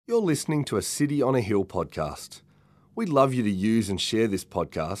You're listening to a City on a Hill podcast. We'd love you to use and share this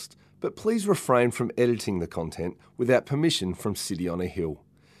podcast, but please refrain from editing the content without permission from City on a Hill.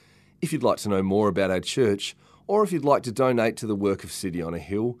 If you'd like to know more about our church, or if you'd like to donate to the work of City on a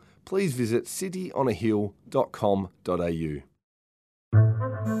Hill, please visit cityonahill.com.au.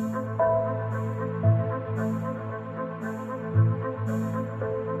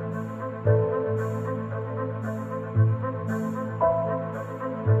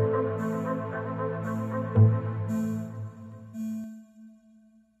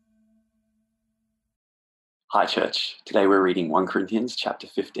 Hi Church, today we're reading 1 Corinthians chapter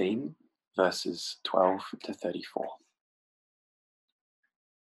 15, verses 12 to 34.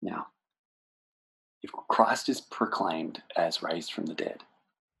 Now, if Christ is proclaimed as raised from the dead,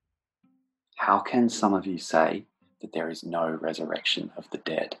 how can some of you say that there is no resurrection of the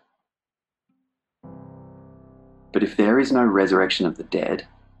dead? But if there is no resurrection of the dead,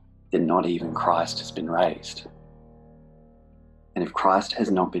 then not even Christ has been raised. And if Christ has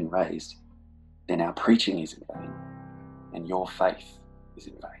not been raised, then our preaching is in vain, and your faith is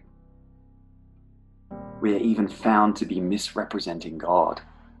in vain. We are even found to be misrepresenting God,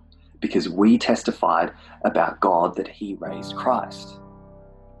 because we testified about God that he raised Christ,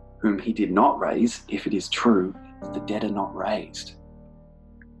 whom he did not raise, if it is true that the dead are not raised.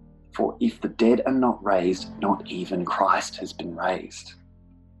 For if the dead are not raised, not even Christ has been raised.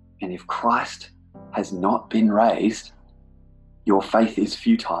 And if Christ has not been raised, your faith is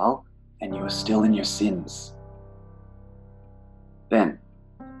futile, and you are still in your sins. Then,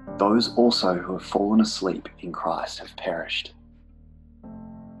 those also who have fallen asleep in Christ have perished.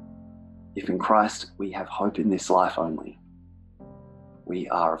 If in Christ we have hope in this life only, we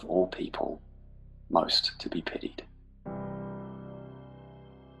are of all people most to be pitied.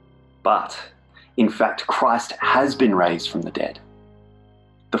 But, in fact, Christ has been raised from the dead,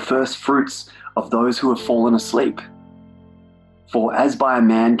 the first fruits of those who have fallen asleep. For as by a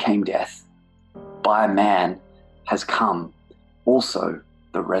man came death, by a man has come also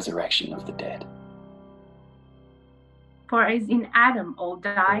the resurrection of the dead. For as in Adam all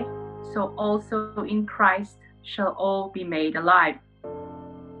die, so also in Christ shall all be made alive,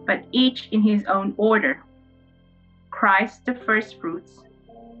 but each in his own order. Christ the firstfruits,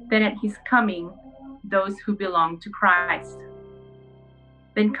 then at his coming those who belong to Christ.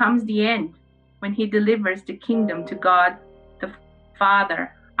 Then comes the end, when he delivers the kingdom to God the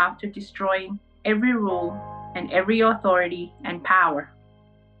Father, after destroying every rule and every authority and power.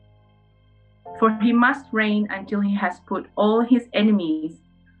 For he must reign until he has put all his enemies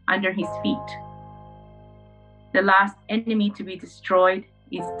under his feet. The last enemy to be destroyed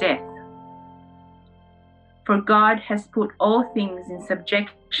is death. For God has put all things in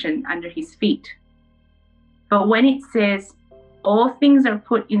subjection under his feet. But when it says all things are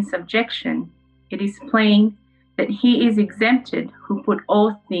put in subjection, it is plain that he is exempted who put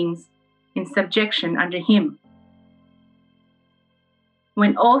all things in subjection under him.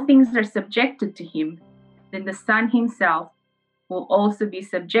 When all things are subjected to him, then the Son himself will also be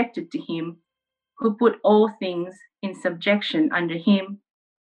subjected to him who put all things in subjection under him,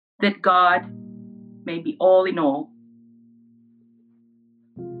 that God may be all in all.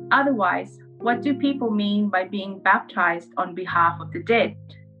 Otherwise, what do people mean by being baptized on behalf of the dead?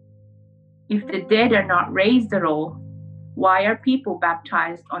 If the dead are not raised at all, why are people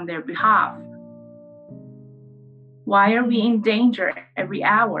baptized on their behalf? Why are we in danger every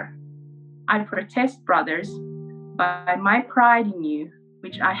hour? I protest, brothers, by my pride in you,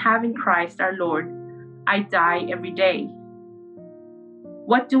 which I have in Christ our Lord, I die every day.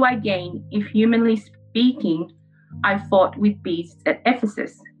 What do I gain if, humanly speaking, I fought with beasts at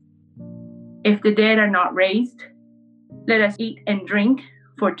Ephesus? If the dead are not raised, let us eat and drink,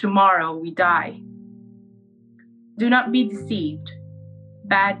 for tomorrow we die. Do not be deceived.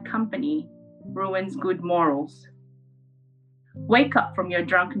 Bad company ruins good morals. Wake up from your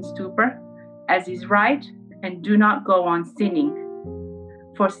drunken stupor, as is right, and do not go on sinning,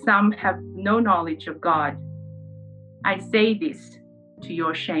 for some have no knowledge of God. I say this to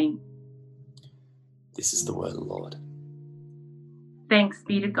your shame. This is the word of the Lord. Thanks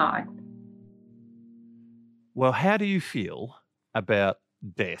be to God. Well, how do you feel about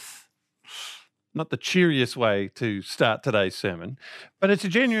death? Not the cheeriest way to start today's sermon, but it's a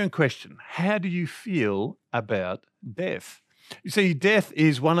genuine question. How do you feel about death? You see, death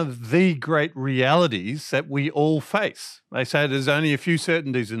is one of the great realities that we all face. They say there's only a few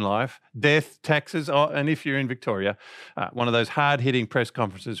certainties in life: death, taxes, and if you're in Victoria, one of those hard-hitting press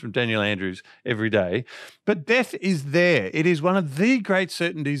conferences from Daniel Andrews every day. But death is there. It is one of the great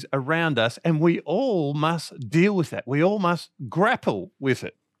certainties around us, and we all must deal with that. We all must grapple with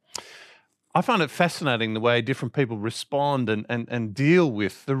it. I find it fascinating the way different people respond and deal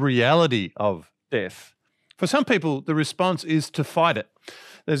with the reality of death. For some people, the response is to fight it.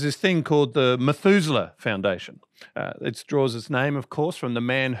 There's this thing called the Methuselah Foundation. It draws its name, of course, from the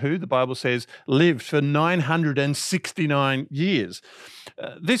man who, the Bible says, lived for 969 years.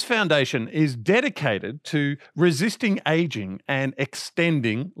 This foundation is dedicated to resisting aging and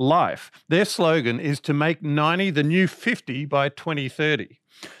extending life. Their slogan is to make 90 the new 50 by 2030.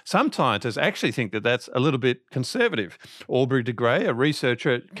 Some scientists actually think that that's a little bit conservative. Aubrey de Grey, a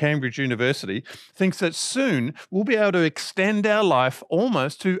researcher at Cambridge University, thinks that soon we'll be able to extend our life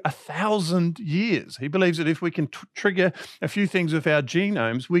almost to 1,000 years. He believes that if we can trigger a few things with our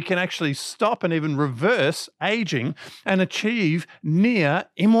genomes, we can actually stop and even reverse aging and achieve near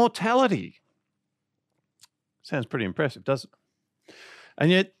immortality. Sounds pretty impressive, doesn't it? And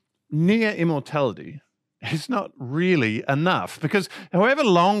yet, near immortality is not really enough, because however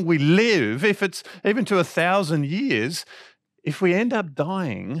long we live, if it's even to 1,000 years, if we end up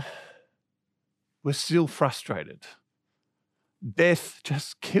dying, we're still frustrated. Death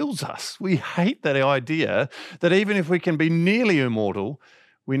just kills us. We hate that idea that even if we can be nearly immortal,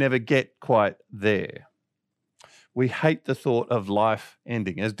 we never get quite there. We hate the thought of life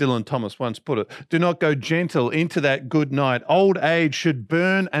ending. As Dylan Thomas once put it, do not go gentle into that good night. Old age should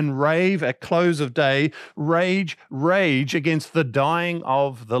burn and rave at close of day. Rage, rage against the dying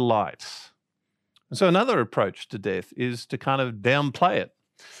of the light. And so another approach to death is to kind of downplay it.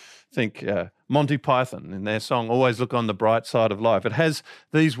 Think Monty Python in their song, Always Look on the Bright Side of Life. It has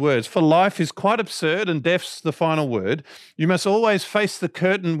these words, for life is quite absurd and death's the final word. You must always face the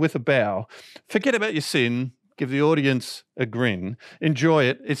curtain with a bow. Forget about your sin. Give the audience a grin. Enjoy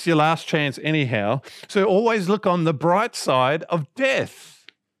it. It's your last chance anyhow. So always look on the bright side of death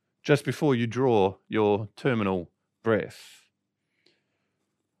just before you draw your terminal breath.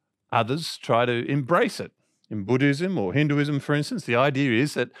 Others try to embrace it. In Buddhism or Hinduism, for instance, the idea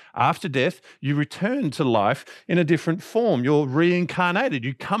is that after death, you return to life in a different form. You're reincarnated.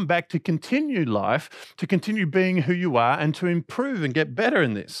 You come back to continue life, to continue being who you are and to improve and get better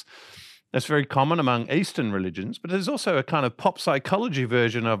in this. That's very common among Eastern religions, but there's also a kind of pop psychology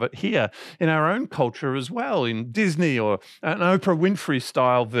version of it here in our own culture as well, in Disney or an Oprah Winfrey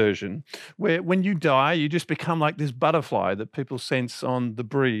style version, where when you die, you just become like this butterfly that people sense on the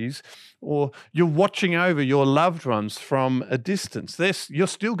breeze, or you're watching over your loved ones from a distance. You're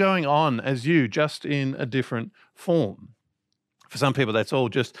still going on as you, just in a different form. For some people, that's all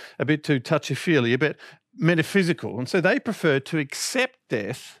just a bit too touchy-feely, a bit metaphysical, and so they prefer to accept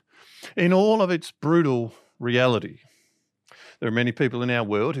death in all of its brutal reality. There are many people in our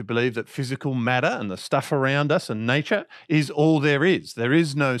world who believe that physical matter and the stuff around us and nature is all there is. There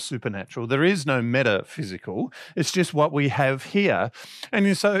is no supernatural. There is no metaphysical. It's just what we have here.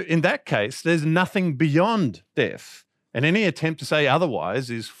 And so in that case, there's nothing beyond death. And any attempt to say otherwise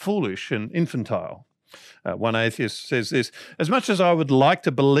is foolish and infantile. One atheist says this, as much as I would like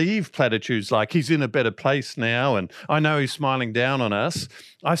to believe platitudes like he's in a better place now and I know he's smiling down on us,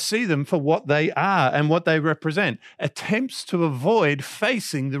 I see them for what they are and what they represent, attempts to avoid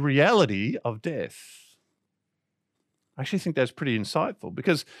facing the reality of death. I actually think that's pretty insightful,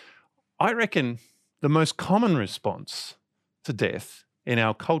 because I reckon the most common response to death in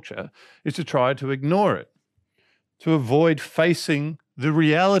our culture is to try to ignore it, to avoid facing the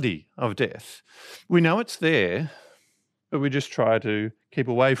reality of death. We know it's there, but we just try to keep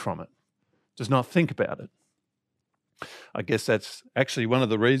away from it, just not think about it. I guess that's actually one of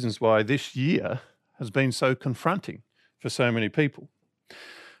the reasons why this year has been so confronting for so many people.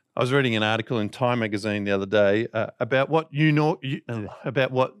 I was reading an article in Time magazine the other day about what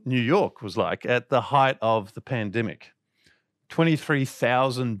New York was like at the height of the pandemic.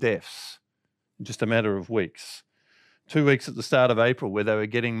 23,000 deaths in just a matter of weeks. 2 weeks at the start of April where they were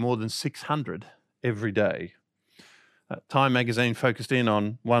getting more than 600 every day. Time magazine focused in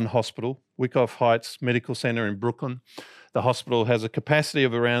on one hospital, Wyckoff Heights Medical Center in Brooklyn. The hospital has a capacity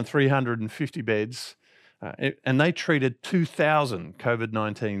of around 350 beds, and they treated 2,000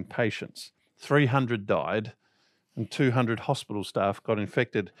 COVID-19 patients. 300 died, and 200 hospital staff got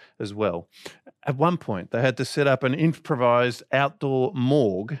infected as well. At one point, they had to set up an improvised outdoor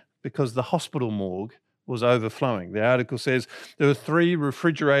morgue because the hospital morgue was overflowing. The article says there were 3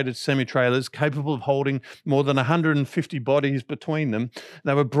 refrigerated semi-trailers capable of holding more than 150 bodies between them.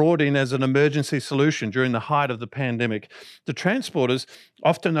 They were brought in as an emergency solution during the height of the pandemic. The transports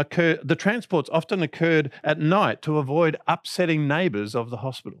often occurred at night to avoid upsetting neighbours of the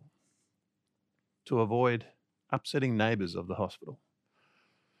hospital. You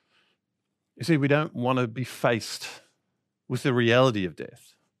see, we don't want to be faced with the reality of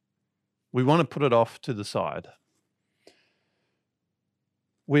death. We want to put it off to the side.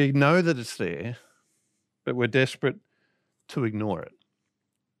 We know that it's there, but we're desperate to ignore it.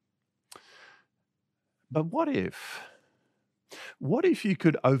 But what if you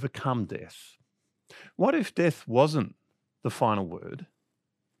could overcome death? What if death wasn't the final word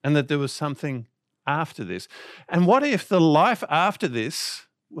and that there was something after this? And what if the life after this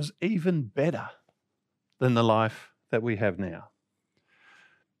was even better than the life that we have now?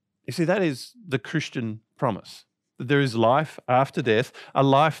 You see, that is the Christian promise, that there is life after death, a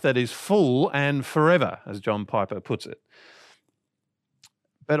life that is full and forever, as John Piper puts it.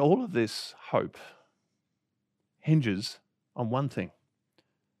 But all of this hope hinges on one thing: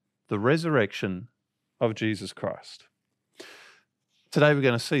 the resurrection of Jesus Christ. Today we're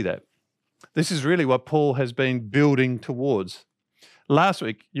going to see that. This is really what Paul has been building towards. Last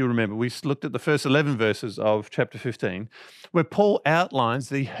week, you remember, we looked at the first 11 verses of chapter 15, where Paul outlines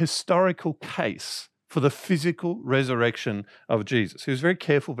the historical case for the physical resurrection of Jesus. He was very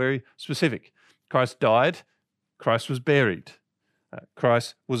careful, very specific. Christ died, Christ was buried,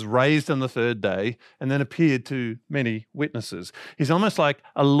 Christ was raised on the third day and then appeared to many witnesses. He's almost like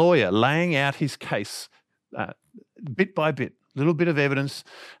a lawyer laying out his case bit by bit, a little bit of evidence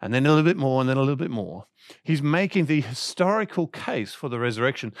and then a little bit more and then a little bit more. He's making the historical case for the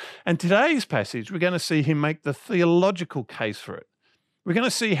resurrection. And today's passage, we're going to see him make the theological case for it. We're going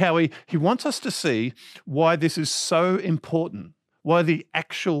to see how he wants us to see why this is so important, why the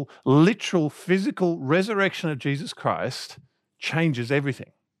actual, literal, physical resurrection of Jesus Christ changes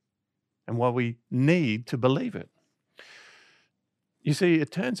everything, and why we need to believe it. You see,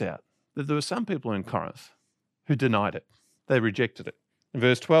 it turns out that there were some people in Corinth who denied it. They rejected it. In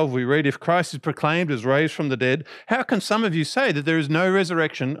verse 12, we read, "If Christ is proclaimed as raised from the dead, how can some of you say that there is no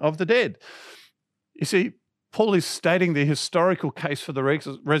resurrection of the dead?" You see, Paul is stating the historical case for the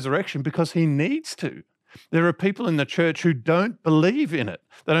resurrection because he needs to. There are people in the church who don't believe in it.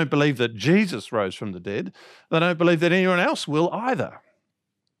 They don't believe that Jesus rose from the dead. They don't believe that anyone else will either.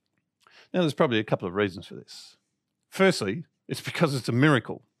 Now, there's probably a couple of reasons for this. Firstly, it's because it's a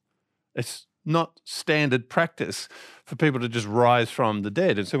miracle. It's not standard practice for people to just rise from the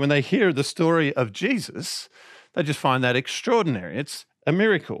dead. And so when they hear the story of Jesus, they just find that extraordinary. It's a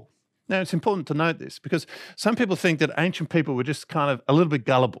miracle. Now, it's important to note this because some people think that ancient people were just kind of a little bit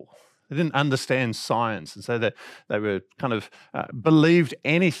gullible. They didn't understand science, and so that they were kind of believed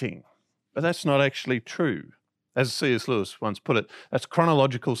anything. But that's not actually true. As C.S. Lewis once put it, that's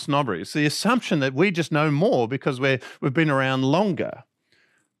chronological snobbery. It's the assumption that we just know more because we've been around longer.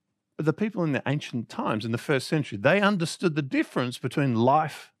 But the people in the ancient times, in the first century, they understood the difference between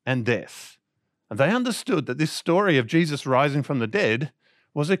life and death. And they understood that this story of Jesus rising from the dead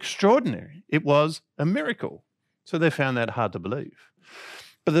was extraordinary. It was a miracle. So they found that hard to believe.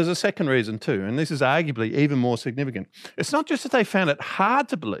 But there's a second reason too, and this is arguably even more significant. It's not just that they found it hard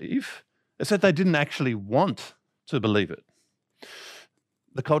to believe, it's that they didn't actually want to believe it.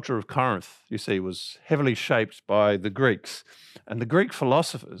 The culture of Corinth, you see, was heavily shaped by the Greeks, and the Greek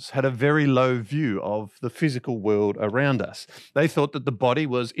philosophers had a very low view of the physical world around us. They thought that the body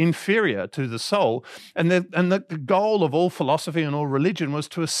was inferior to the soul, and the goal of all philosophy and all religion was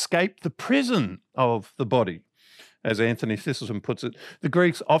to escape the prison of the body. As Anthony Thistleton puts it, the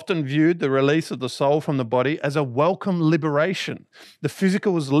Greeks often viewed the release of the soul from the body as a welcome liberation. The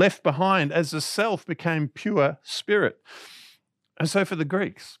physical was left behind as the self became pure spirit. And so for the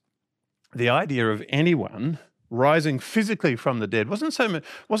Greeks, the idea of anyone rising physically from the dead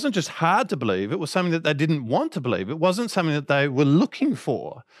wasn't just hard to believe, it was something that they didn't want to believe. It wasn't something that they were looking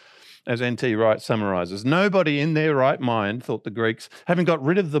for. As N.T. Wright summarizes, nobody in their right mind, thought the Greeks, having got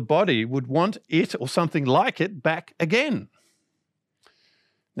rid of the body, would want it or something like it back again.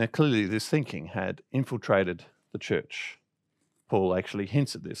 Now, clearly this thinking had infiltrated the church. Paul actually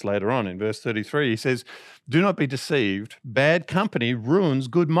hints at this later on in verse 33. He says, "Do not be deceived. Bad company ruins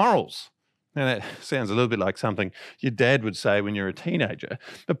good morals." Now, that sounds a little bit like something your dad would say when you're a teenager,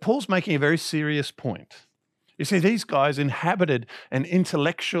 but Paul's making a very serious point. You see, these guys inhabited an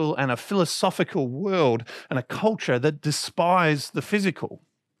intellectual and a philosophical world and a culture that despised the physical.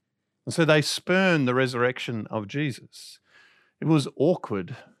 And so they spurned the resurrection of Jesus. It was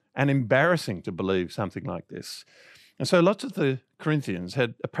awkward and embarrassing to believe something like this. And so lots of the Corinthians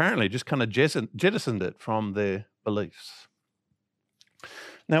had apparently just kind of jettisoned it from their beliefs.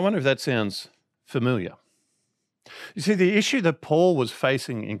 Now, I wonder if that sounds familiar. You see, the issue that Paul was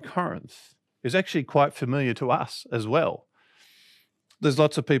facing in Corinth is actually quite familiar to us as well. There's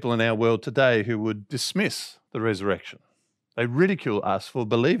lots of people in our world today who would dismiss the resurrection. They ridicule us for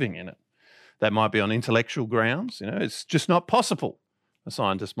believing in it. That might be on intellectual grounds. It's just not possible. a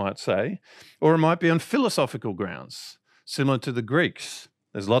scientist might say, or it might be on philosophical grounds, similar to the Greeks.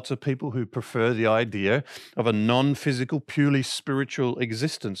 There's lots of people who prefer the idea of a non-physical, purely spiritual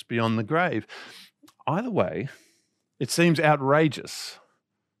existence beyond the grave. Either way, it seems outrageous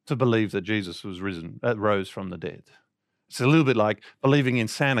to believe that Jesus was rose from the dead. It's a little bit like believing in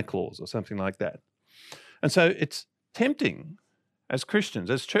Santa Claus or something like that. And so it's tempting as Christians,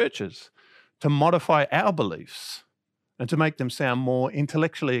 as churches, to modify our beliefs and to make them sound more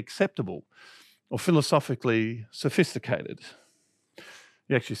intellectually acceptable or philosophically sophisticated.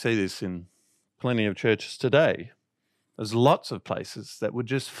 You actually see this in plenty of churches today. There's lots of places that would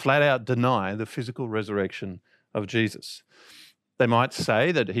just flat out deny the physical resurrection of Jesus. They might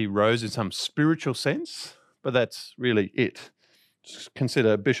say that he rose in some spiritual sense, but that's really it. Just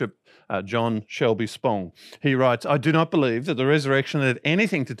consider Bishop John Shelby Spong. He writes, "I do not believe that the resurrection had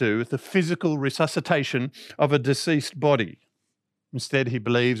anything to do with the physical resuscitation of a deceased body. Instead, he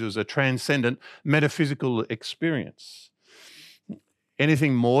believes it was a transcendent metaphysical experience.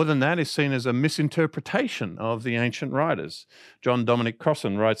 Anything more than that is seen as a misinterpretation of the ancient writers." John Dominic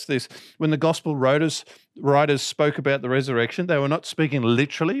Crossan writes this: "When the gospel writers spoke about the resurrection, they were not speaking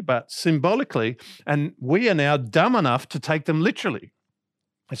literally, but symbolically, and we are now dumb enough to take them literally."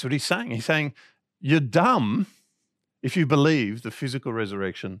 That's what he's saying. He's saying, you're dumb if you believe the physical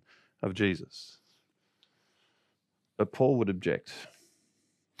resurrection of Jesus. But Paul would object.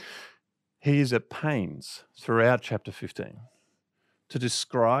 He is at pains throughout chapter 15 to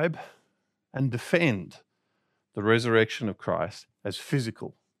describe and defend the resurrection of Christ as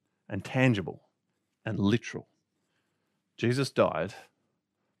physical and tangible and literal. Jesus died,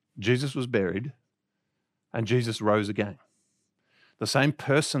 Jesus was buried, and Jesus rose again. The same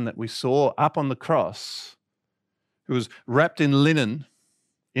person that we saw up on the cross, who was wrapped in linen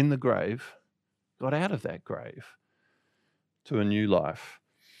in the grave, got out of that grave to a new life.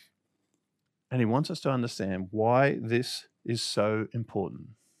 And he wants us to understand why this is so important.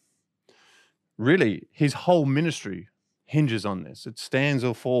 Really, his whole ministry hinges on this. It stands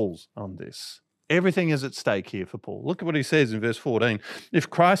or falls on this. Everything is at stake here for Paul. Look at what he says in verse 14. "If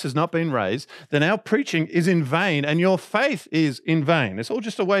Christ has not been raised, then our preaching is in vain and your faith is in vain." It's all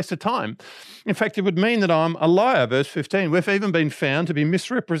just a waste of time. In fact, it would mean that I'm a liar. Verse 15, "We've even been found to be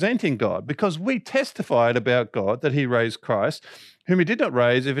misrepresenting God because we testified about God that he raised Christ, whom he did not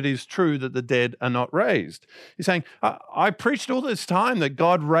raise, if it is true that the dead are not raised." He's saying, I preached all this time that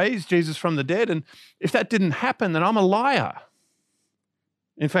God raised Jesus from the dead, and if that didn't happen, then I'm a liar.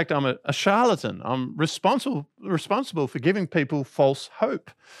 In fact, I'm a charlatan. I'm responsible for giving people false hope.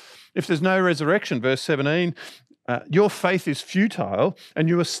 If there's no resurrection, verse 17, your faith is futile and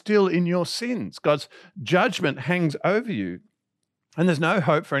you are still in your sins. God's judgment hangs over you. And there's no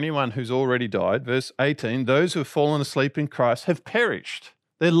hope for anyone who's already died. Verse 18, "Those who have fallen asleep in Christ have perished.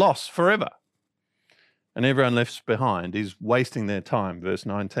 They're lost forever. And everyone left behind is wasting their time." Verse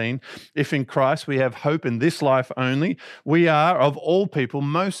 19, "If in Christ we have hope in this life only, we are of all people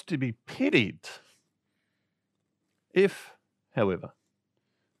most to be pitied. If, however,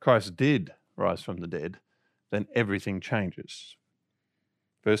 Christ did rise from the dead, then everything changes."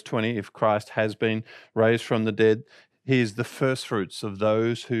 Verse 20, "If Christ has been raised from the dead, he is the first fruits of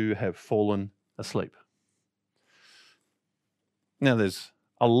those who have fallen asleep." Now, there's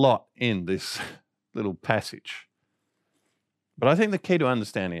a lot in this little passage, but I think the key to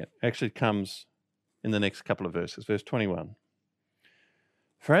understanding it actually comes in the next couple of verses. Verse 21,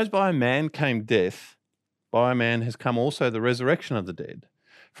 "For as by a man came death, by a man has come also the resurrection of the dead.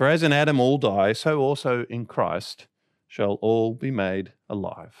 For as in Adam all die, so also in Christ shall all be made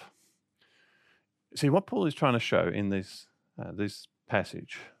alive." See, what Paul is trying to show in this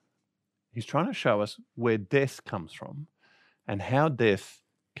passage, he's trying to show us where death comes from and how death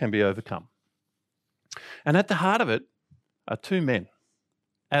can be overcome. And at the heart of it are two men,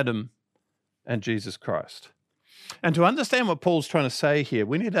 Adam and Jesus Christ. And to understand what Paul's trying to say here,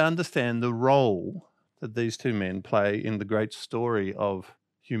 we need to understand the role that these two men play in the great story of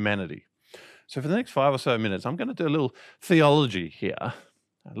humanity. So for the next 5 or so minutes, I'm going to do a little theology here,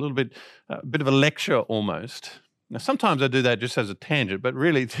 a bit of a lecture almost. Now, sometimes I do that just as a tangent, but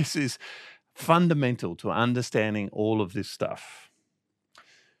really this is fundamental to understanding all of this stuff.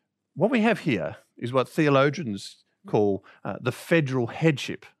 What we have here is what theologians call the federal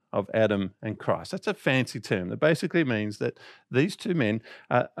headship of Adam and Christ. That's a fancy term that basically means that these two men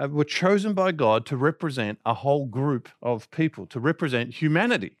were chosen by God to represent a whole group of people, to represent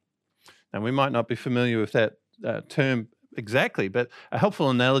humanity. Now, we might not be familiar with that term exactly, but a helpful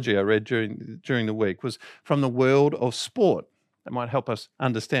analogy I read during the week was from the world of sport. That might help us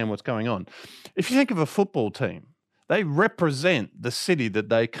understand what's going on. If you think of a football team, They represent the city that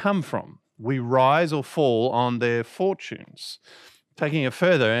they come from. We rise or fall on their fortunes. Taking it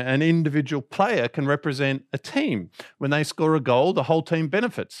further, an individual player can represent a team. When they score a goal, the whole team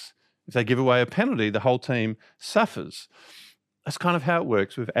benefits. If they give away a penalty, the whole team suffers. That's kind of how it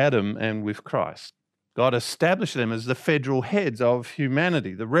works with Adam and with Christ. God established them as the federal heads of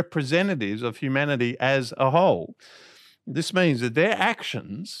humanity, the representatives of humanity as a whole. This means that their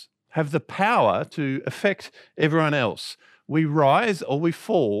actions have the power to affect everyone else. We rise or we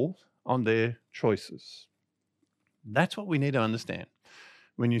fall on their choices. That's what we need to understand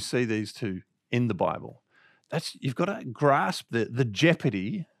when you see these two in the Bible. You've got to grasp the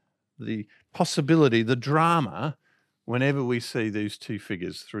jeopardy, the possibility, the drama whenever we see these two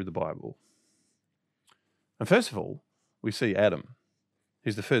figures through the Bible. And first of all, we see Adam.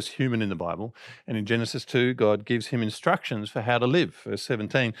 He's the first human in the Bible. And in Genesis 2, God gives him instructions for how to live. Verse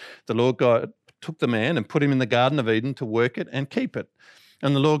 17, the Lord God took the man and put him in the Garden of Eden to work it and keep it.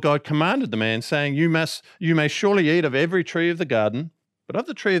 And the Lord God commanded the man, saying, You may surely eat of every tree of the garden, but of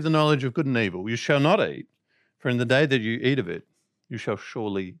the tree of the knowledge of good and evil you shall not eat, for in the day that you eat of it, you shall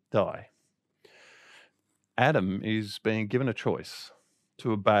surely die. Adam is being given a choice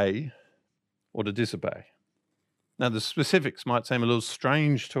to obey or to disobey. Now, the specifics might seem a little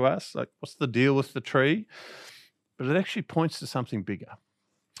strange to us, like what's the deal with the tree? But it actually points to something bigger.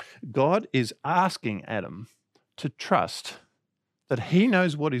 God is asking Adam to trust that he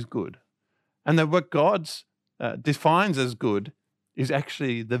knows what is good and that what God defines as good is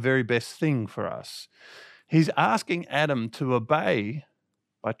actually the very best thing for us. He's asking Adam to obey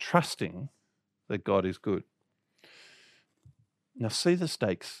by trusting that God is good. Now, see the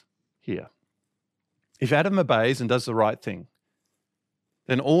stakes here. If Adam obeys and does the right thing,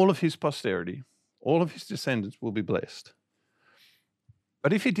 then all of his posterity, all of his descendants will be blessed.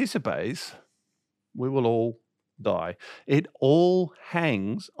 But if he disobeys, we will all die. It all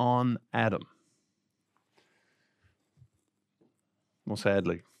hangs on Adam. Well,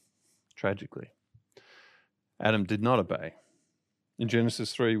 sadly, tragically, Adam did not obey. In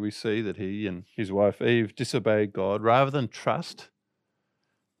Genesis 3, we see that he and his wife Eve disobeyed God rather than trust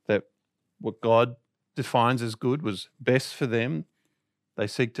that what God defines as good was best for them. They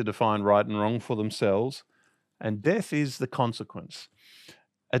seek to define right and wrong for themselves, and death is the consequence.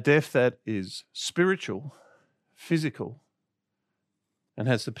 A death that is spiritual, physical, and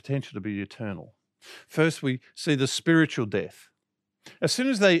has the potential to be eternal. First, we see the spiritual death. As soon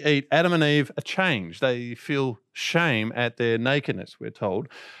as they eat, Adam and Eve are changed. They feel shame at their nakedness, we're told.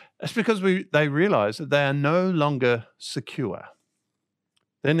 That's because they realize that they are no longer secure.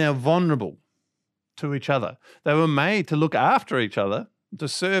 They're now vulnerable to each other. They were made to look after each other, to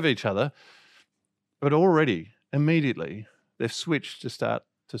serve each other, but already, immediately, they've switched to start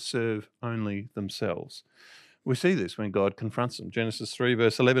to serve only themselves. We see this when God confronts them. Genesis 3,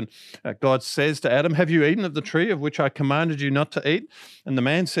 verse 11, God says to Adam, Have you eaten of the tree of which I commanded you not to eat? And the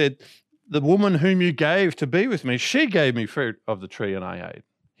man said, The woman whom you gave to be with me, she gave me fruit of the tree and I ate.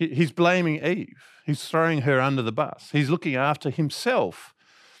 He's blaming Eve. He's throwing her under the bus. He's looking after himself.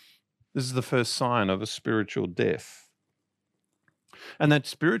 This is the first sign of a spiritual death. And that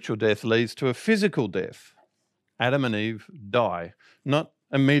spiritual death leads to a physical death. Adam and Eve die, not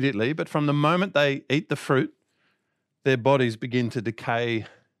immediately, but from the moment they eat the fruit, their bodies begin to decay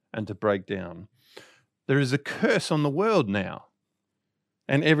and to break down. There is a curse on the world now,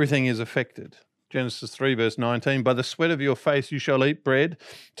 and everything is affected. Genesis 3, verse 19, By the sweat of your face you shall eat bread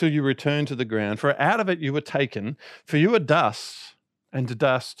till you return to the ground, for out of it you were taken, for you are dust, and to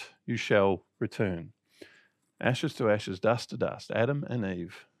dust you shall return. Ashes to ashes, dust to dust. Adam and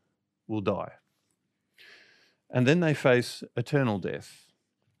Eve will die. And then they face eternal death.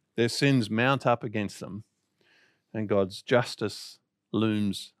 Their sins mount up against them, and God's justice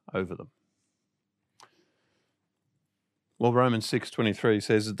looms over them. Well, Romans 6:23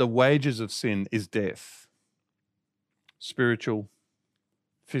 says that the wages of sin is death. Spiritual,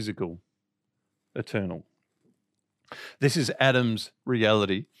 physical, eternal. This is Adam's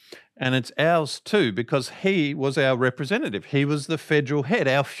reality, and it's ours too, because he was our representative. He was the federal head.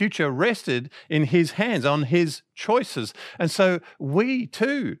 Our future rested in his hands, on his choices. And so we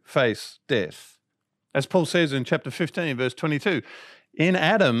too face death. As Paul says in chapter 15, verse 22, in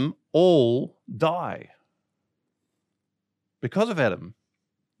Adam all die. Because of Adam,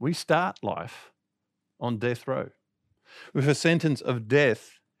 we start life on death row, with a sentence of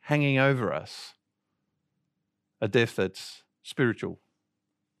death hanging over us. A death that's spiritual,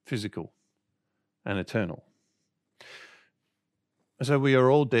 physical, and eternal. So we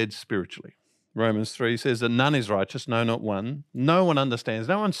are all dead spiritually. Romans 3 says that none is righteous, no, not one. No one understands.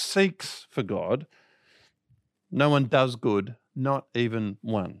 No one seeks for God. No one does good, not even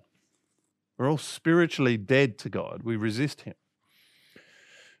one. We're all spiritually dead to God. We resist him.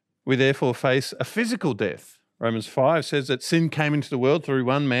 We therefore face a physical death. Romans 5 says that sin came into the world through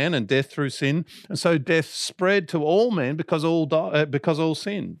one man and death through sin. And so death spread to all men because all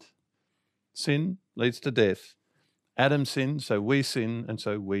sinned. Sin leads to death. Adam sinned, so we sin, and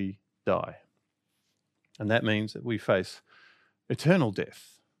so we die. And that means that we face eternal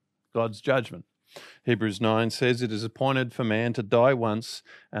death, God's judgment. Hebrews 9 says it is appointed for man to die once,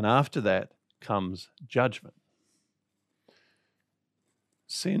 and after that comes judgment.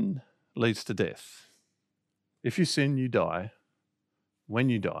 Sin leads to death. If you sin, you die. When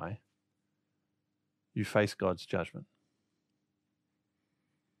you die, you face God's judgment.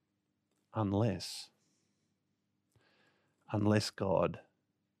 Unless God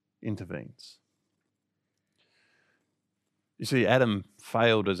intervenes. You see, Adam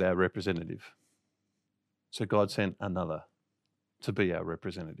failed as our representative. So God sent another to be our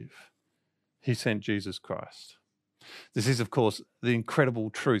representative. He sent Jesus Christ. This is, of course, the incredible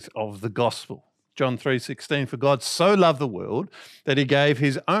truth of the gospel. John 3:16, for God so loved the world that he gave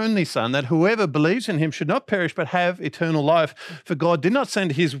his only Son, that whoever believes in him should not perish but have eternal life. For God did not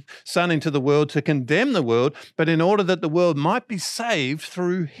send his Son into the world to condemn the world, but in order that the world might be saved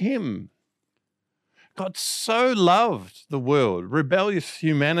through him. God so loved the world, rebellious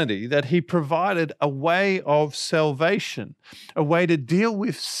humanity, that he provided a way of salvation, a way to deal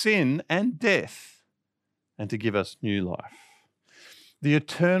with sin and death, and to give us new life. The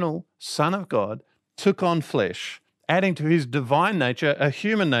eternal Son of God took on flesh, adding to his divine nature a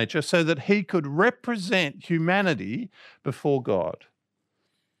human nature so that he could represent humanity before God.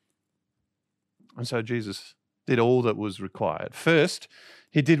 And so Jesus did all that was required. First,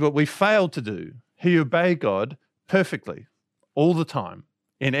 he did what we failed to do. He obeyed God perfectly, all the time,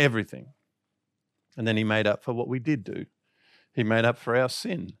 in everything. And then he made up for what we did do. He made up for our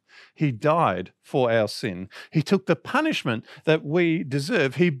sin. He died for our sin. He took the punishment that we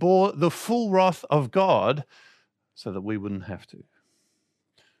deserve. He bore the full wrath of God so that we wouldn't have to.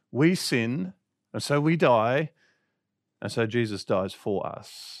 We sin, and so we die, and so Jesus dies for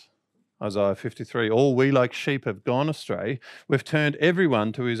us. Isaiah 53, all we like sheep have gone astray. We've turned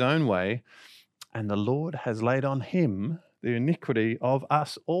everyone to his own way, and the Lord has laid on him the iniquity of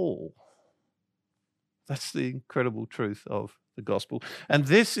us all. That's the incredible truth of the gospel. And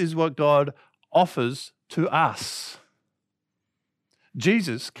this is what God offers to us.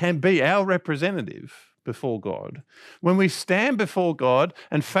 Jesus can be our representative before God. When we stand before God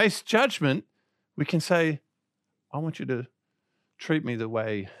and face judgment, we can say, I want you to treat me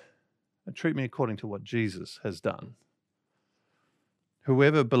according to what Jesus has done.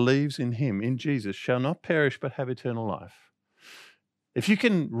 Whoever believes in him, in Jesus, shall not perish but have eternal life. If you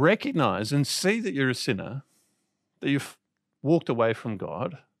can recognize and see that you're a sinner, that you've walked away from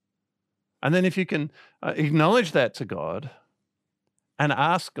God, and then if you can acknowledge that to God and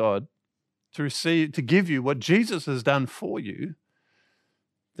ask God to give you what Jesus has done for you,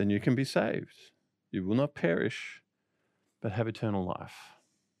 then you can be saved. You will not perish but have eternal life.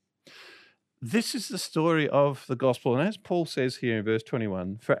 This is the story of the gospel. And as Paul says here in verse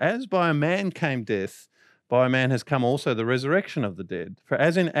 21, for as by a man came death, by a man has come also the resurrection of the dead. For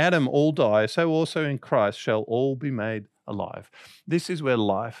as in Adam all die, so also in Christ shall all be made alive. This is where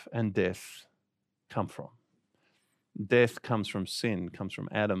life and death come from. Death comes from sin, comes from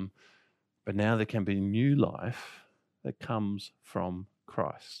Adam, but now there can be new life that comes from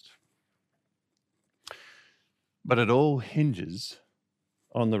Christ. But it all hinges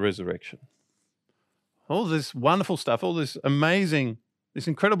on the resurrection. All this wonderful stuff, all this amazing, this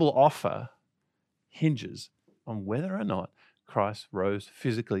incredible offer hinges on whether or not Christ rose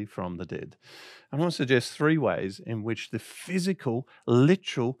physically from the dead. I want to suggest 3 ways in which the physical,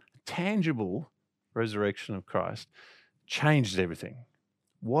 literal, tangible resurrection of Christ changed everything.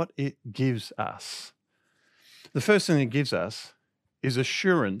 What it gives us. The first thing it gives us is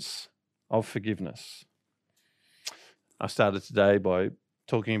assurance of forgiveness. I started today by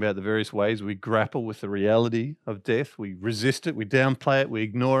talking about the various ways we grapple with the reality of death. We resist it, we downplay it, we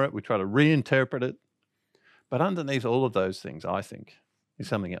ignore it, we try to reinterpret it. But underneath all of those things, I think, is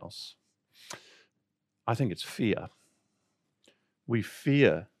something else. I think it's fear. We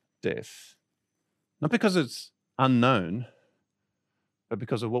fear death, not because it's unknown, but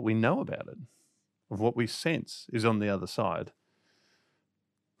because of what we know about it, of what we sense is on the other side.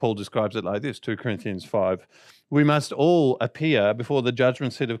 Paul describes it like this, 2 Corinthians 5. We must all appear before the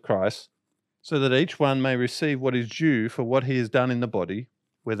judgment seat of Christ, so that each one may receive what is due for what he has done in the body,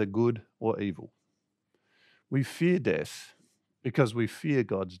 whether good or evil. We fear death because we fear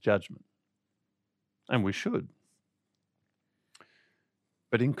God's judgment. And we should.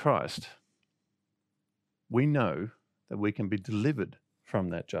 But in Christ, we know that we can be delivered from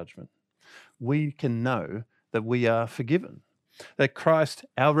that judgment. We can know that we are forgiven, that Christ,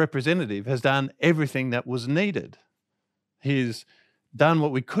 our representative, has done everything that was needed. He's done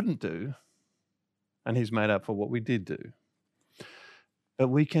what we couldn't do, and he's made up for what we did do. But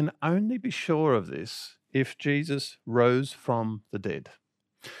we can only be sure of this if Jesus rose from the dead.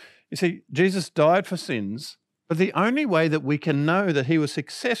 You see, Jesus died for sins, but the only way that we can know that he was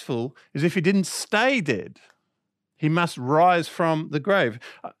successful is if he didn't stay dead. He must rise from the grave.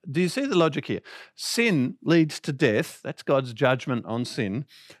 Do you see the logic here? Sin leads to death. That's God's judgment on sin.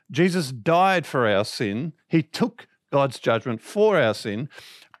 Jesus died for our sin. He took God's judgment for our sin.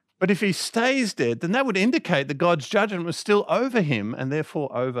 But if he stays dead, then that would indicate that God's judgment was still over him and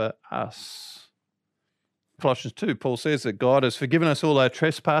therefore over us. Colossians 2, Paul says that God has forgiven us all our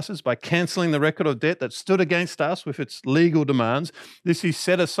trespasses by cancelling the record of debt that stood against us with its legal demands. This he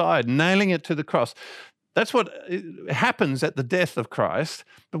set aside, nailing it to the cross. That's what happens at the death of Christ,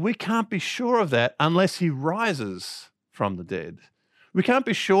 but we can't be sure of that unless he rises from the dead. We can't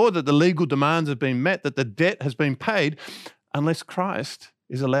be sure that the legal demands have been met, that the debt has been paid, unless Christ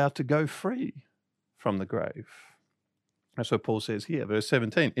is allowed to go free from the grave. That's what Paul says here, verse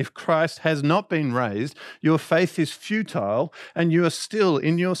 17. If Christ has not been raised, your faith is futile and you are still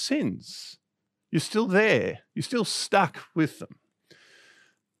in your sins. You're still there. You're still stuck with them.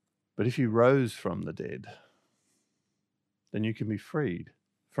 But if you rose from the dead, then you can be freed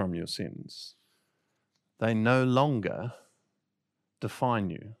from your sins. They no longer define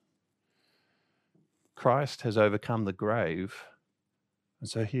you. Christ has overcome the grave, and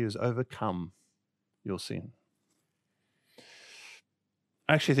so he has overcome your sin.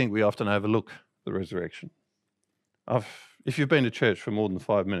 I actually think we often overlook the resurrection. If you've been to church for more than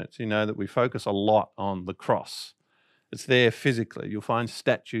 5 minutes, you know that we focus a lot on the cross. It's there physically. You'll find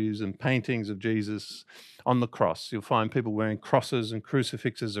statues and paintings of Jesus on the cross. You'll find people wearing crosses and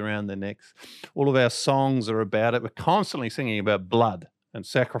crucifixes around their necks. All of our songs are about it. We're constantly singing about blood and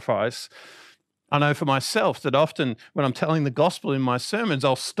sacrifice. I know for myself that often when I'm telling the gospel in my sermons,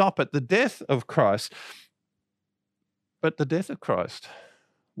 I'll stop at the death of Christ. But the death of Christ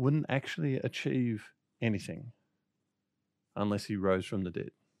wouldn't actually achieve anything unless he rose from the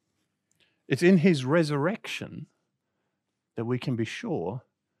dead. It's in his resurrection that we can be sure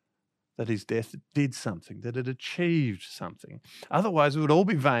that his death did something, that it achieved something. Otherwise, it would all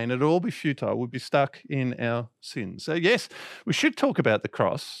be vain, it would all be futile, we'd be stuck in our sins. So yes, we should talk about the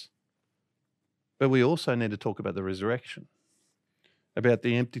cross, but we also need to talk about the resurrection, about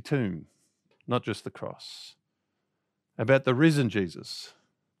the empty tomb, not just the cross, about the risen Jesus,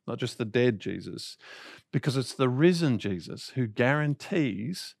 not just the dead Jesus, because it's the risen Jesus who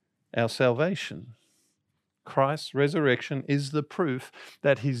guarantees our salvation. Christ's resurrection is the proof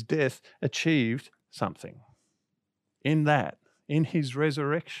that his death achieved something. In that, in his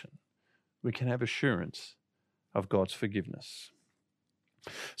resurrection, we can have assurance of God's forgiveness.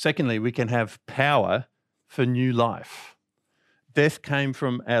 Secondly, we can have power for new life. Death came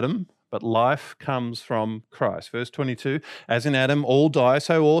from Adam, but life comes from Christ. Verse 22, as in Adam all die,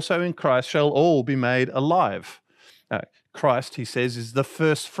 so also in Christ shall all be made alive. Christ, he says, is the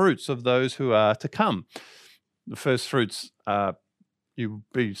first fruits of those who are to come. The first fruits are, you'll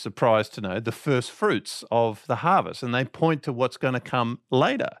be surprised to know, the first fruits of the harvest, and they point to what's going to come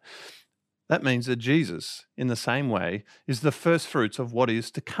later. That means that Jesus, in the same way, is the first fruits of what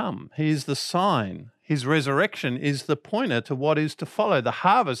is to come. He is the sign. His resurrection is the pointer to what is to follow, the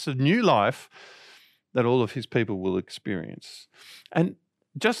harvest of new life that all of his people will experience. And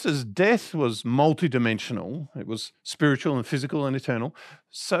just as death was multidimensional, it was spiritual and physical and eternal,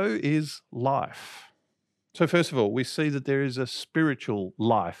 so is life. So first of all, we see that there is a spiritual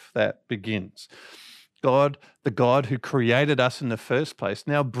life that begins. God, the God who created us in the first place,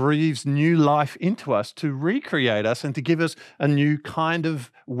 now breathes new life into us to recreate us and to give us a new kind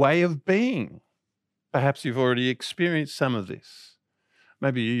of way of being. Perhaps you've already experienced some of this.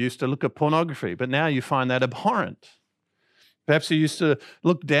 Maybe you used to look at pornography, but now you find that abhorrent. Perhaps you used to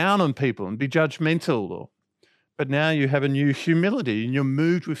look down on people and be judgmental, but now you have a new humility and you're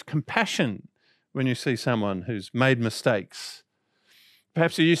moved with compassion when you see someone who's made mistakes.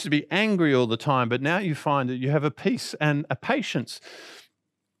 Perhaps you used to be angry all the time, but now you find that you have a peace and a patience.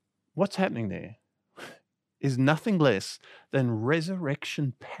 What's happening there is nothing less than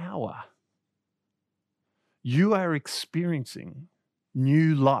resurrection power. You are experiencing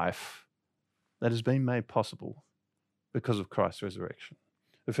new life that has been made possible because of Christ's resurrection.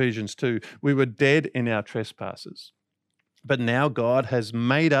 Ephesians 2, we were dead in our trespasses, but now God has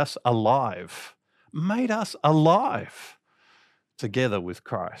made us alive together with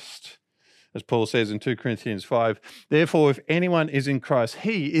Christ. As Paul says in 2 Corinthians 5, therefore, if anyone is in Christ,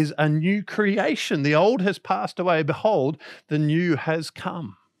 he is a new creation. The old has passed away. Behold, the new has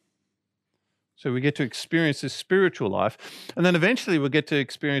come. So we get to experience this spiritual life, and then eventually we'll get to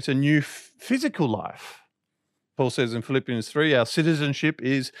experience a new physical life. Paul says in Philippians 3, our citizenship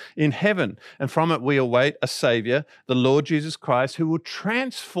is in heaven, and from it we await a Saviour, the Lord Jesus Christ, who will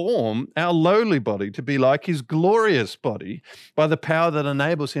transform our lowly body to be like his glorious body by the power that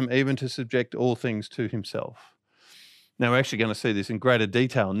enables him even to subject all things to himself. Now, we're actually going to see this in greater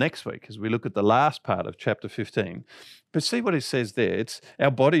detail next week as we look at the last part of chapter 15. But see what it says there. It's our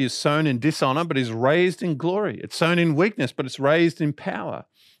body is sown in dishonour, but is raised in glory. It's sown in weakness, but it's raised in power.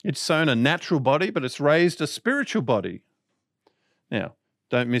 It's sown a natural body, but it's raised a spiritual body. Now,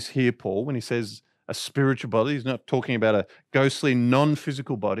 don't mishear Paul when he says a spiritual body. He's not talking about a ghostly,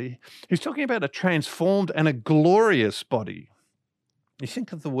 non-physical body. He's talking about a transformed and a glorious body. You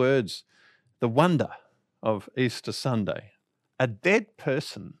think of the words, the wonder of Easter Sunday. A dead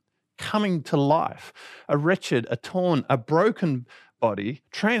person coming to life, a wretched, a torn, a broken body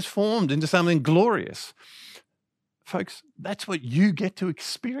transformed into something glorious. Folks, that's what you get to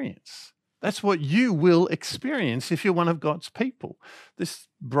experience. That's what you will experience if you're one of God's people. This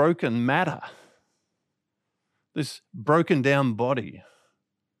broken matter, this broken down body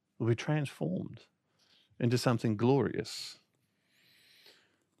will be transformed into something glorious.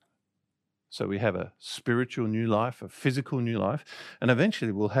 So we have a spiritual new life, a physical new life, and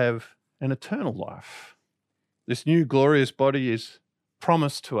eventually we'll have an eternal life. This new glorious body is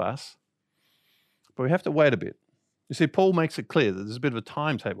promised to us, but we have to wait a bit. You see, Paul makes it clear that there's a bit of a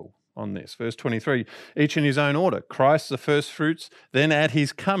timetable on this. Verse 23, each in his own order. Christ the first fruits, then at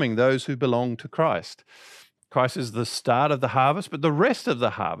his coming, those who belong to Christ. Christ is the start of the harvest, but the rest of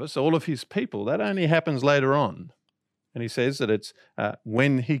the harvest, all of his people, that only happens later on. And he says that it's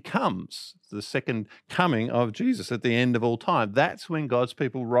when he comes, the second coming of Jesus at the end of all time. That's when God's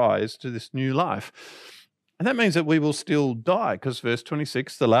people rise to this new life. And that means that we will still die, because verse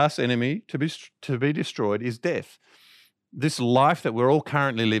 26, the last enemy to be destroyed is death. This life that we're all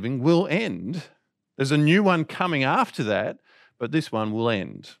currently living will end. There's a new one coming after that, but this one will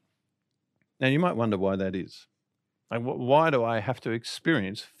end. Now, you might wonder why that is. Like, why do I have to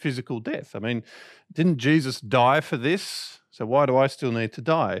experience physical death? I mean, didn't Jesus die for this? So why do I still need to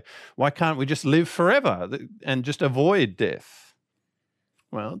die? Why can't we just live forever and just avoid death?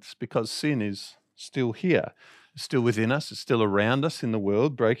 Well, it's because sin is still here. It's still within us. It's still around us in the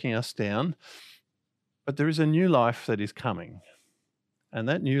world, breaking us down. But there is a new life that is coming, and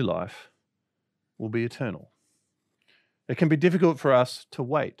that new life will be eternal. It can be difficult for us to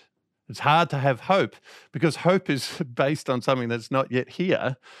wait. It's hard to have hope because hope is based on something that's not yet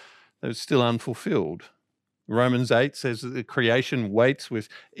here, that's still unfulfilled. Romans 8 says that the creation waits with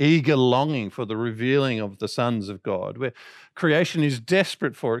eager longing for the revealing of the sons of God. Where creation is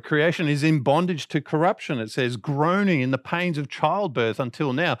desperate for it. Creation is in bondage to corruption. It says, groaning in the pains of childbirth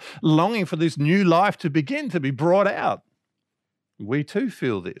until now, longing for this new life to begin to be brought out. We too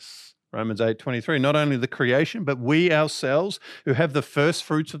feel this. Romans 8:23, not only the creation, but we ourselves who have the first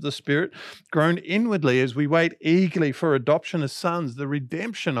fruits of the Spirit, groan inwardly as we wait eagerly for adoption as sons, the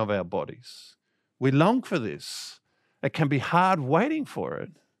redemption of our bodies. We long for this. It can be hard waiting for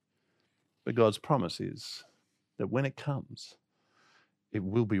it, but God's promise is that when it comes, it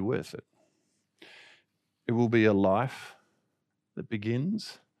will be worth it. It will be a life that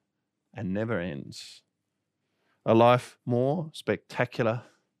begins and never ends. A life more spectacular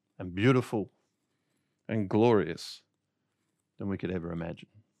and beautiful and glorious than we could ever imagine.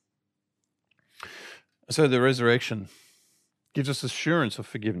 So the resurrection gives us assurance of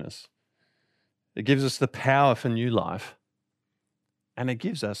forgiveness. It gives us the power for new life. And it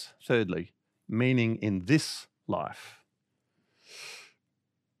gives us, thirdly, meaning in this life.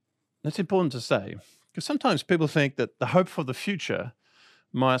 That's important to say, because sometimes people think that the hope for the future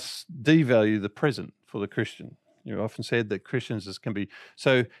must devalue the present for the Christian. You've often said that Christians can be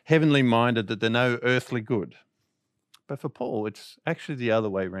so heavenly minded that they're no earthly good. But for Paul, it's actually the other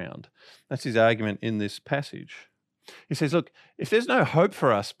way around. That's his argument in this passage. He says, look, if there's no hope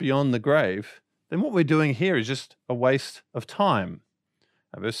for us beyond the grave, then what we're doing here is just a waste of time.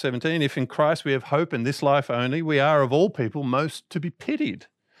 Verse 17, if in Christ we have hope in this life only, we are of all people most to be pitied.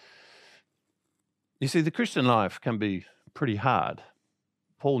 You see, the Christian life can be pretty hard.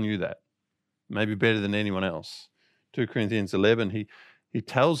 Paul knew that, maybe better than anyone else. 2 Corinthians 11, he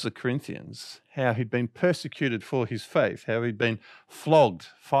tells the Corinthians how he'd been persecuted for his faith, how he'd been flogged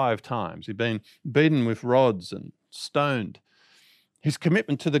 5 times, he'd been beaten with rods and stoned. His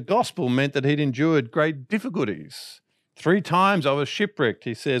commitment to the gospel meant that he'd endured great difficulties. 3 times I was shipwrecked,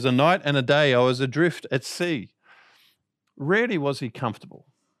 he says. A night and a day I was adrift at sea. Rarely was he comfortable.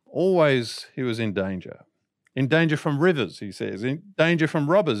 Always he was in danger. In danger from rivers, he says. In danger from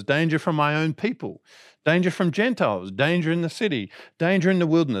robbers, danger from my own people, danger from Gentiles, danger in the city, danger in the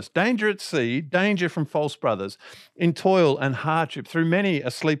wilderness, danger at sea, danger from false brothers, in toil and hardship, through many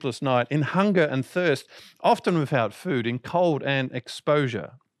a sleepless night, in hunger and thirst, often without food, in cold and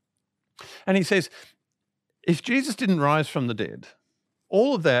exposure. And he says, if Jesus didn't rise from the dead,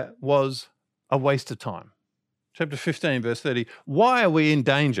 all of that was a waste of time. Chapter 15, verse 30, why are we in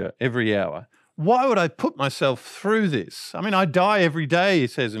danger every hour? Why would I put myself through this? I mean, I die every day, he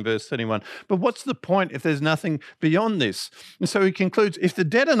says in verse 31. But what's the point if there's nothing beyond this? And so he concludes, if the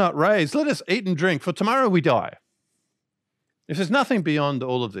dead are not raised, let us eat and drink, for tomorrow we die. If there's nothing beyond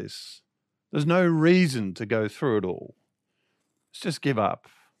all of this, there's no reason to go through it all. Let's just give up.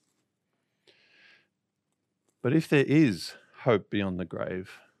 But if there is hope beyond the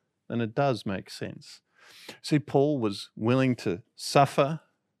grave, then it does make sense. See, Paul was willing to suffer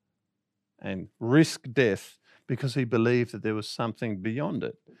and risk death because he believed that there was something beyond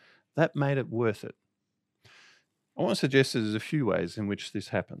it. That made it worth it. I want to suggest that there's a few ways in which this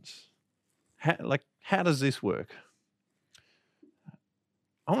happens. How does this work?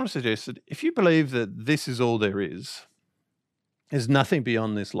 I want to suggest that if you believe that this is all there is, there's nothing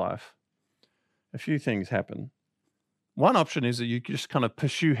beyond this life, a few things happen. One option is that you just kind of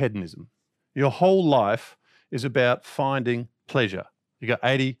pursue hedonism. Your whole life is about finding pleasure. You got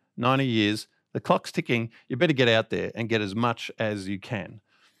 80, 90 years, the clock's ticking, you better get out there and get as much as you can.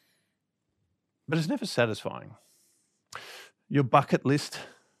 But it's never satisfying. Your bucket list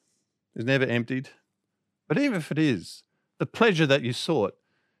is never emptied. But even if it is, the pleasure that you sought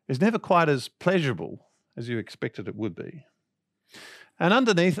is never quite as pleasurable as you expected it would be. And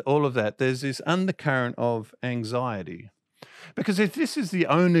underneath all of that, there's this undercurrent of anxiety. Because if this is the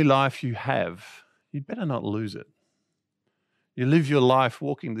only life you have, you'd better not lose it. You live your life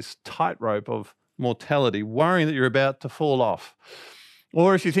walking this tightrope of mortality, worrying that you're about to fall off.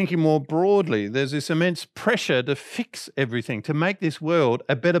 Or if you're thinking more broadly, there's this immense pressure to fix everything, to make this world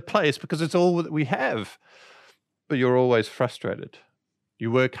a better place because it's all that we have. But you're always frustrated.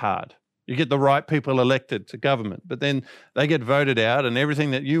 You work hard. You get the right people elected to government, but then they get voted out and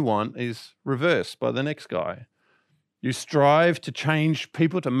everything that you want is reversed by the next guy. You strive to change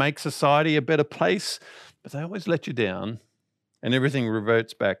people, to make society a better place, but they always let you down and everything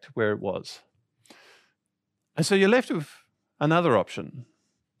reverts back to where it was. And so you're left with another option.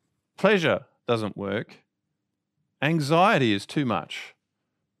 Pleasure doesn't work. Anxiety is too much.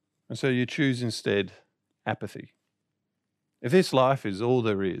 And so you choose instead apathy. If this life is all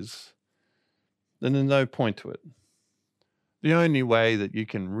there is, then there's no point to it. The only way that you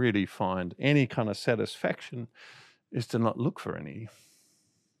can really find any kind of satisfaction is to not look for any.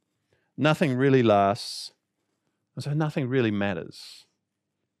 Nothing really lasts, and so nothing really matters.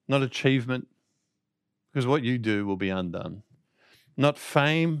 Not achievement, because what you do will be undone. Not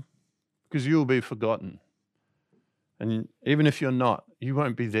fame, because you will be forgotten. And even if you're not, you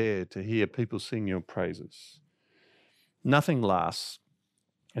won't be there to hear people sing your praises. Nothing lasts,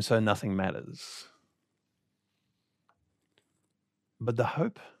 and so nothing matters. But the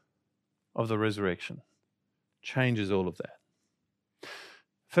hope of the resurrection changes all of that.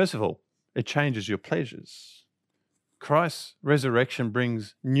 First of all, it changes your pleasures. Christ's resurrection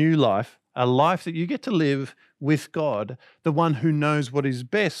brings new life, a life that you get to live with God, the one who knows what is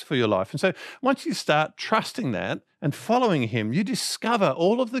best for your life. And so once you start trusting that and following him, you discover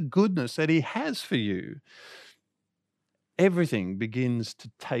all of the goodness that he has for you. Everything begins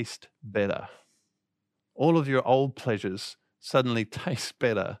to taste better. All of your old pleasures suddenly taste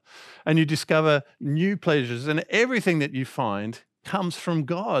better. And you discover new pleasures, and everything that you find comes from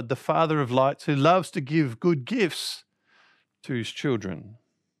God, the Father of lights, who loves to give good gifts to his children.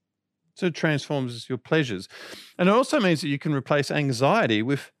 So it transforms your pleasures. And it also means that you can replace anxiety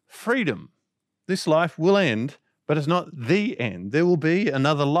with freedom. This life will end, but it's not the end. There will be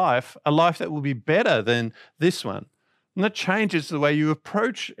another life, a life that will be better than this one. And that changes the way you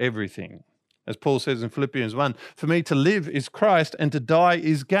approach everything. As Paul says in Philippians 1, for me to live is Christ and to die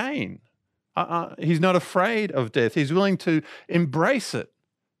is gain. He's not afraid of death. He's willing to embrace it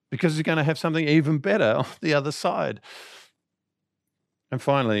because he's going to have something even better on the other side. And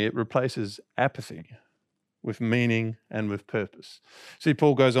finally, it replaces apathy with meaning and with purpose. See,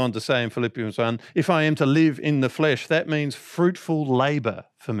 Paul goes on to say in Philippians 1, if I am to live in the flesh, that means fruitful labor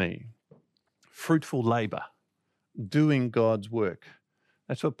for me. Fruitful labor, doing God's work.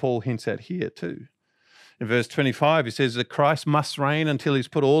 That's what Paul hints at here too. In verse 25, he says that Christ must reign until he's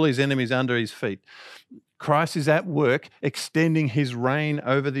put all his enemies under his feet. Christ is at work extending his reign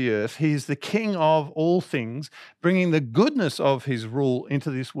over the earth. He is the King of all things, bringing the goodness of his rule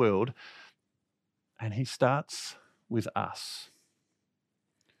into this world. And he starts with us.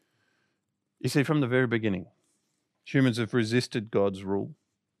 You see, from the very beginning, humans have resisted God's rule.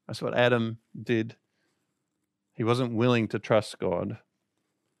 That's what Adam did. He wasn't willing to trust God.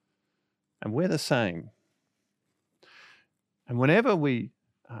 And we're the same. And whenever we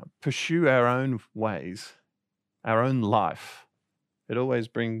pursue our own ways, our own life, it always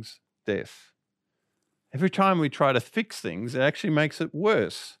brings death. Every time we try to fix things, it actually makes it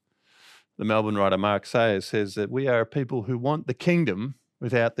worse. The Melbourne writer Mark Sayers says that we are a people who want the kingdom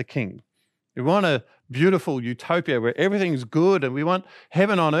without the king. We want a beautiful utopia where everything's good and we want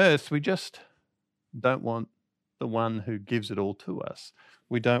heaven on earth. We just don't want the one who gives it all to us.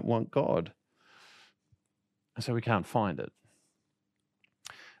 We don't want God. And so we can't find it.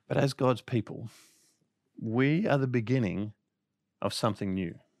 But as God's people, we are the beginning of something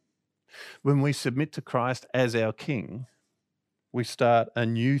new. When we submit to Christ as our King, we start a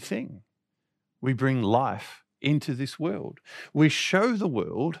new thing. We bring life into this world. We show the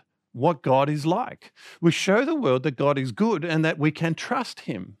world what God is like. We show the world that God is good and that we can trust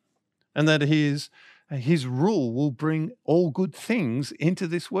him and that his rule will bring all good things into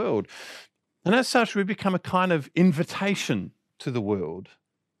this world. And as such, we become a kind of invitation to the world.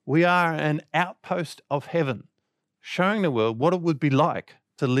 We are an outpost of heaven, showing the world what it would be like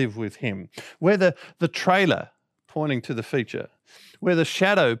to live with him. We're the trailer pointing to the feature. We're the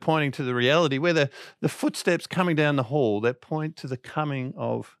shadow pointing to the reality. We're the footsteps coming down the hall that point to the coming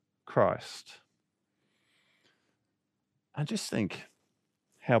of Christ. And just think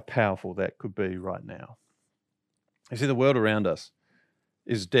how powerful that could be right now. You see, the world around us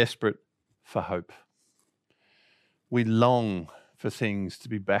is desperate for hope. We long for things to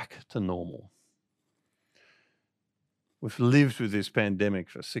be back to normal. We've lived with this pandemic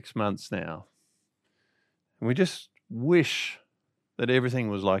for 6 months now, and we just wish that everything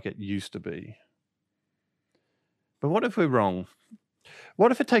was like it used to be. But what if we're wrong?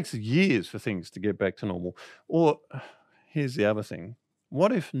 What if it takes years for things to get back to normal? Or, here's the other thing,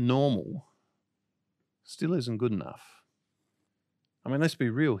 what if normal still isn't good enough? I mean, let's be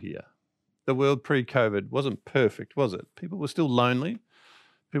real here. The world pre-COVID wasn't perfect, was it? People were still lonely.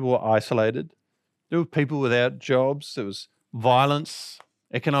 People were isolated. There were people without jobs. There was violence,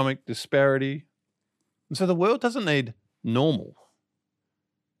 economic disparity. And so the world doesn't need normal.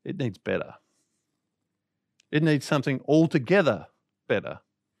 It needs better. It needs something altogether better.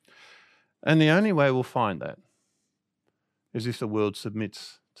 And the only way we'll find that is if the world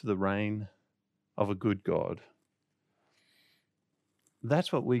submits to the reign of a good God.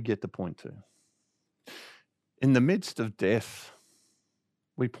 That's what we get to point to. In the midst of death,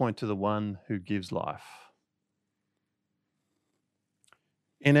 we point to the one who gives life.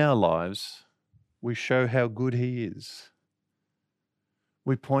 In our lives, we show how good he is.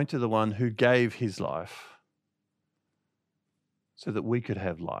 We point to the one who gave his life so that we could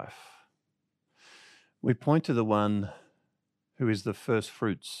have life. We point to the one who is the first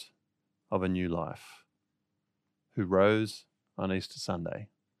fruits of a new life, who rose on Easter Sunday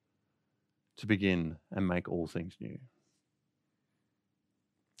to begin and make all things new.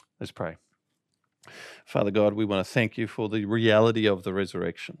 Let's pray. Father God, we want to thank you for the reality of the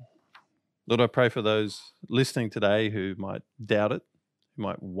resurrection. Lord, I pray for those listening today who might doubt it, who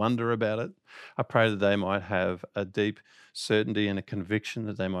might wonder about it. I pray that they might have a deep certainty and a conviction,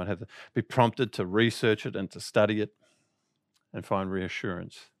 that they might be prompted to research it and to study it and find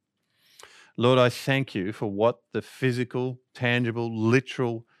reassurance. Lord, I thank you for what the physical, tangible,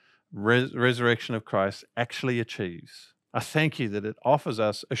 literal resurrection of Christ actually achieves. I thank you that it offers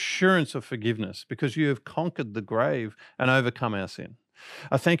us assurance of forgiveness because you have conquered the grave and overcome our sin.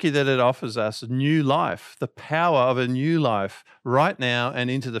 I thank you that it offers us new life, the power of a new life right now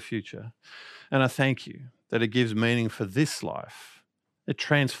and into the future. And I thank you that it gives meaning for this life. It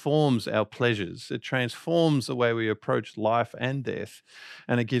transforms our pleasures. It transforms the way we approach life and death,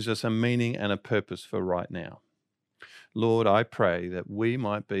 and it gives us a meaning and a purpose for right now. Lord, I pray that we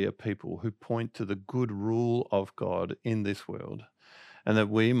might be a people who point to the good rule of God in this world, and that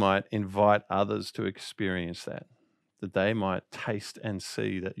we might invite others to experience that they might taste and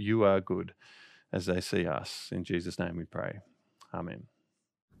see that you are good as they see us. In Jesus' name we pray. Amen.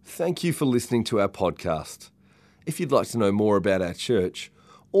 Thank you for listening to our podcast. If you'd like to know more about our church,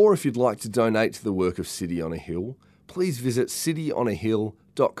 or if you'd like to donate to the work of City on a Hill, please visit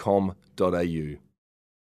cityonahill.com.au.